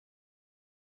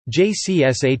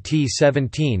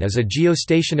JCSAT-17 is a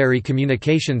geostationary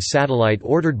communications satellite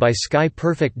ordered by Sky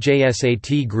Perfect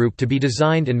JSAT Group to be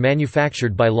designed and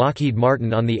manufactured by Lockheed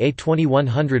Martin on the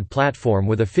A2100 platform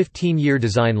with a 15-year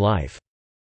design life.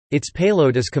 Its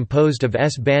payload is composed of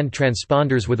S-band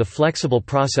transponders with a flexible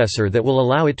processor that will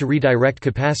allow it to redirect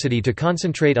capacity to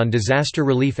concentrate on disaster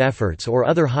relief efforts or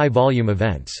other high-volume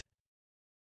events.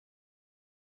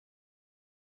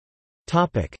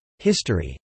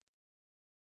 History.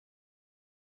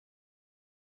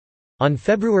 On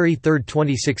February 3,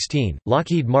 2016,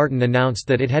 Lockheed Martin announced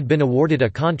that it had been awarded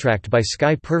a contract by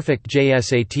Sky Perfect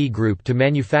JSAT Group to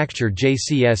manufacture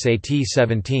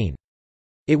JCSAT-17.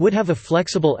 It would have a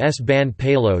flexible S-band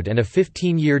payload and a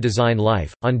 15-year design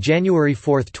life. On January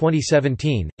 4,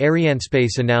 2017,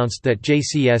 Arianespace announced that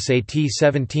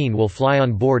JCSAT-17 will fly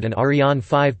on board an Ariane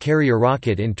 5 carrier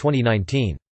rocket in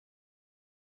 2019.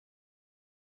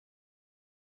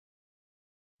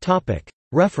 Topic: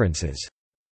 References.